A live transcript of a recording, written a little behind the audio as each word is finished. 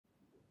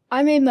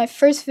I made my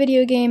first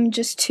video game in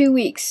just 2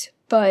 weeks,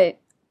 but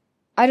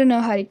I don't know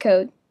how to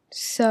code,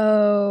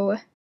 so...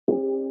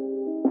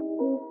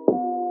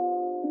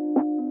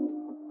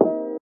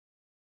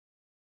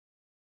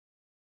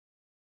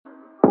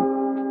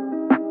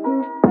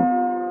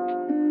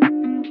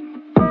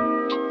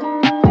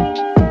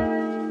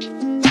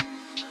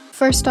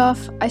 First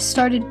off, I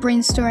started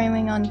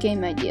brainstorming on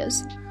game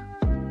ideas.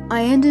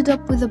 I ended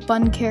up with a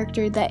bun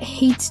character that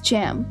hates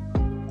jam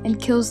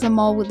and kills them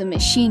all with a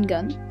machine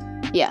gun.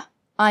 Yeah,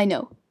 I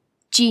know.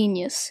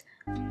 Genius.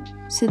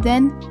 So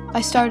then,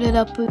 I started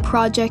up a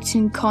project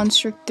in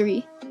Construct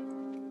 3,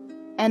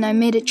 and I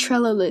made a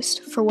Trello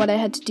list for what I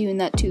had to do in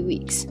that 2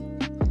 weeks.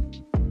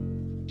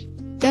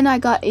 Then I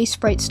got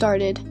Aseprite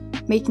started,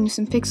 making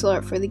some pixel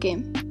art for the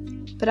game.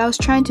 But I was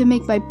trying to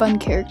make my bun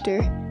character,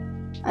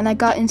 and I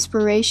got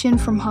inspiration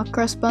from hot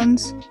cross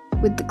buns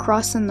with the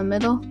cross in the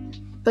middle,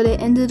 but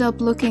it ended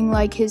up looking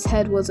like his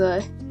head was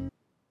a...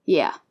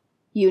 yeah,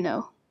 you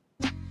know.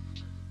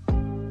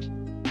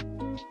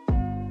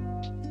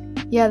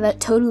 Yeah, that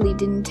totally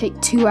didn't take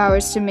 2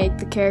 hours to make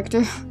the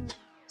character.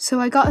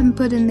 So I got him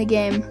put in the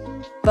game,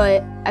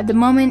 but at the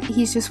moment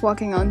he's just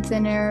walking on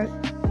thin air,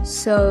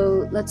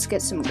 so let's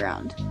get some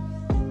ground.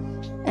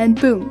 And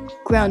boom,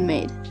 ground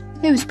made.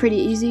 It was pretty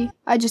easy.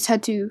 I just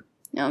had to,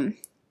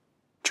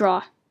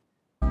 draw.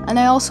 And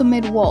I also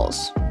made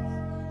walls.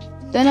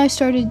 Then I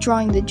started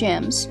drawing the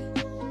jams.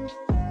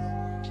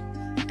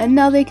 And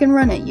now they can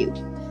run at you.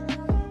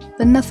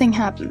 But nothing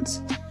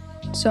happens.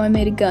 So I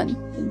made a gun,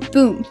 and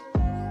boom!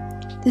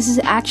 This is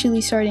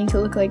actually starting to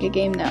look like a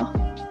game now.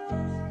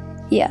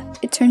 Yeah,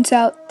 it turns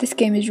out this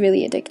game is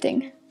really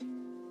addicting.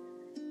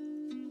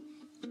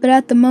 But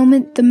at the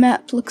moment, the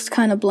map looks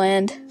kinda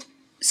bland.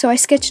 So I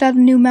sketched out a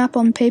new map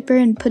on paper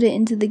and put it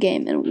into the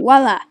game, and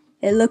voila!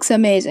 It looks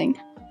amazing.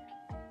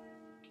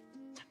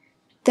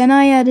 Then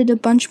I added a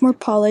bunch more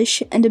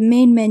polish and a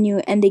main menu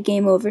and a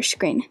game over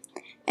screen.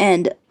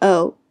 And,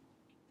 oh,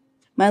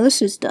 my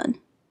list is done.